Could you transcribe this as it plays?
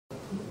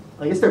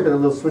I guess there's been a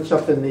little switch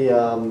up in the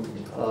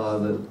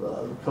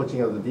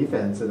coaching of the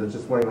defense, and I'm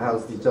just wondering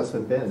how's the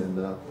adjustment been.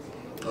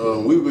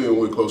 And we've been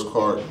with Coach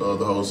Clark the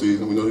whole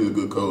season. We know he's a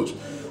good coach.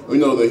 We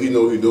know that he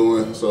knows what he's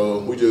doing, so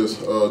we just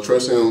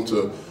trust him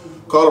to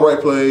call the right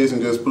plays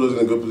and just put us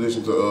in a good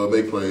position to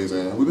make plays.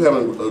 And we've been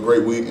having a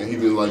great week, and he's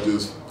been like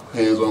just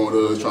hands-on with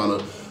us, trying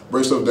to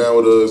break stuff down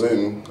with us.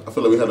 And I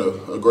feel like we had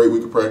a great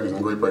week of practice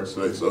and great practice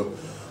today. So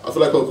I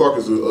feel like Coach Clark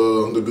is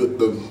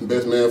the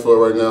best man for it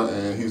right now,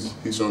 and he's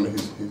showing that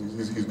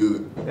he's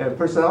good. And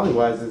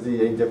personality-wise, is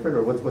he any different,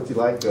 or what's he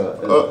like?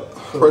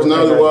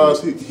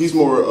 Personality-wise, he's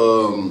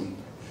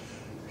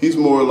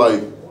more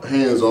like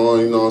hands-on.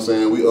 You know what I'm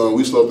saying?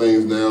 We slow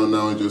things down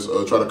now and just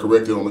try to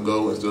correct it on the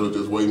go instead of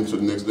just waiting until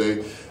the next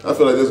day. I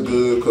feel like that's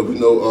good because we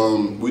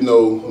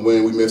know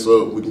when we mess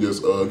up, we can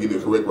just get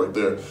it correct right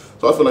there.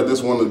 So I feel like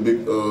that's one of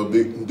the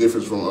big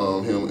difference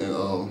from him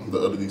and the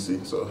other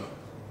DC. So.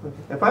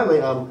 And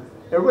finally,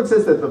 everyone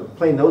says that the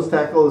playing nose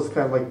tackle is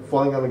kind of like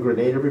falling on a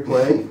grenade every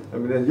play. I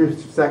mean, you're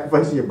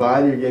sacrificing your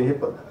body, you're getting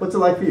hit. But what's it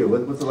like for you?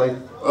 What's it like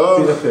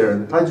being up there?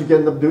 And how'd you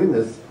end up doing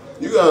this?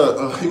 You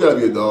gotta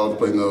be a dog to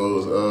play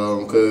nose,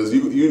 because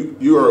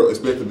you are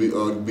expected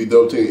to be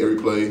double teamed every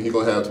play. You're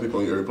gonna have two people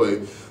on you every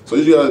play, so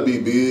you gotta be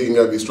big and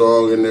gotta be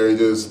strong in there and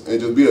just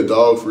be a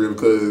dog for it,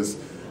 because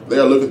they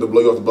are looking to blow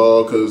you off the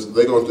ball, because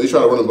they try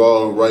to run the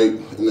ball right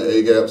in the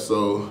A gap,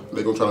 so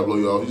they're gonna try to blow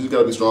you off. You just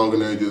gotta be strong in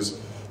there and just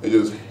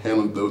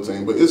handle the double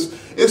team. But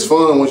it's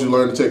fun once you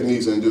learn the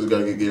techniques and just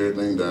gotta get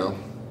everything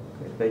down.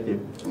 Okay, thank you.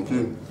 Thank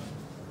you.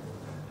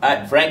 All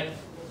right, Frank.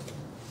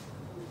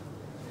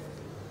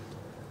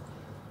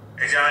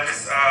 Hey John,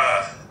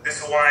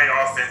 this Hawaii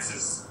offense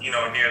is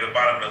near the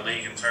bottom of the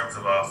league in terms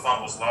of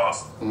fumbles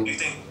lost. Mm-hmm. Do you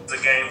think it's a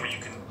game where you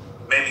can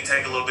maybe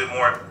take a little bit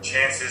more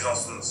chances on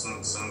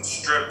some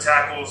strip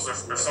tackles or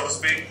so to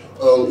speak?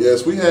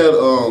 Yes, we had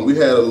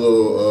a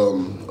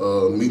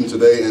little meeting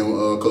today,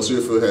 and Coach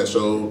Searfield had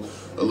showed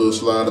a little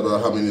slide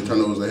about how many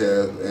turnovers they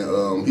had,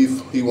 and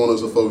he wanted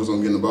us to focus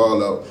on getting the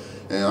ball out.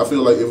 And I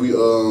feel like if we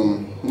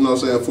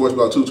force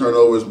about 2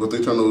 turnovers, but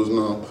 3 turnovers,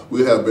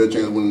 we'll have a better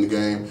chance of winning the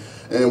game.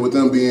 And with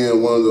them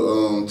being one of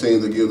the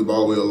teams that give the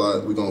ball away a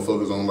lot, we're going to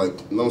focus on,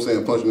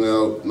 punching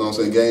out,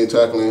 game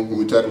tackling. When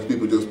we tackle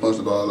people, just punch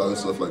the ball out and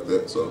stuff like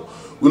that. So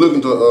we're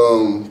looking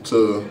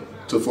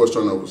to force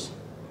turnovers.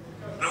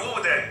 Now, what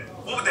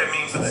would that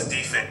mean for this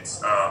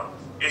defense?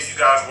 If you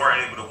guys were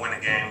able to win a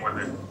game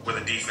where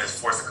the defense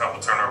forced a couple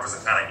turnovers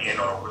and kind of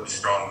end on a really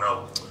strong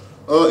note?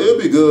 It'll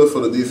be good for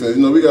the defense.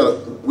 We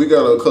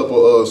got a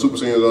couple super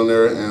seniors on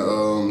there,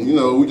 and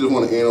we just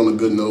want to end on a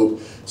good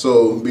note.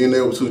 So being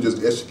able to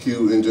just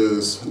execute and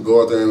just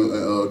go out there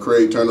and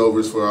create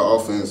turnovers for our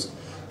offense,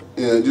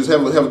 and just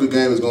have a good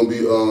game is going to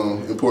be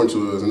important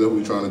to us, and that's what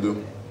we're trying to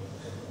do.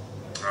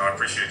 I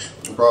appreciate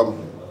you. No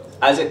problem.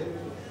 Isaac.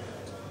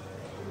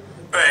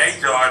 Hey,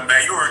 John,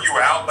 man, you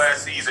were out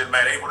last season,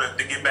 man, able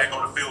to get back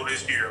on the field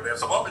this year, man.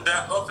 Some ups and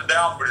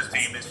downs for this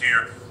team this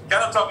year.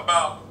 Kind of talk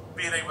about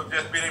being able to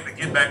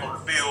get back on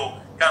the field,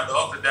 kind of the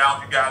ups and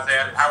downs you guys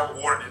had, and how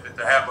rewarding is it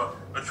to have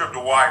a trip to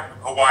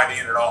Hawaii to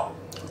end it all?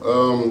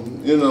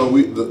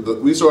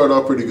 We started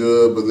off pretty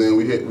good, but then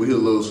we hit a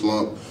little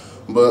slump.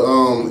 But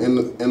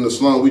in the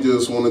slump, we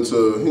just wanted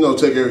to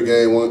take every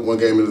game one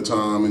game at a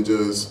time and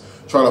just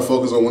try to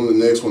focus on winning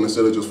the next one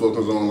instead of just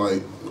focus on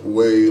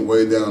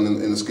way down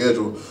in the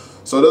schedule.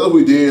 So that's what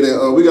we did,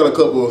 and we got a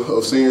couple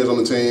of seniors on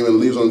the team and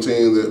leads on the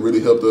team that really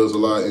helped us a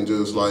lot, and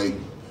just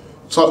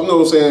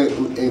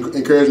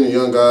encouraging the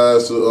young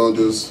guys to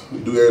just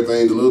do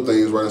everything, the little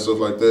things right and stuff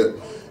like that.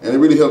 And it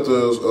really helped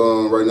us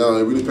right now.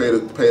 It really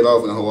paid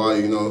off in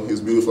Hawaii. It's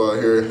beautiful out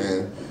here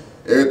and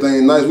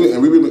everything nice.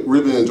 And we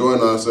really been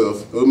enjoying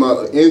ourselves. With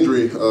my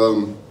injury,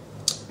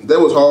 that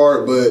was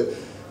hard, but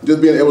just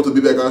being able to be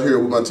back out here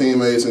with my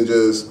teammates and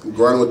just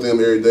grinding with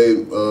them every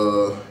day,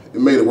 it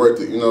made it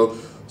worth it,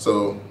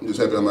 So I'm just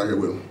happy I'm out here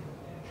with them.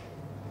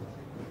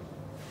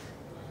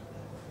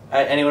 All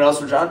right, anyone else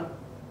for John?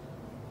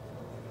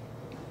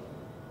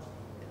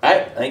 All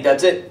right, I think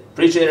that's it.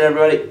 Appreciate it,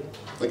 everybody.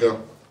 Thank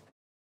you.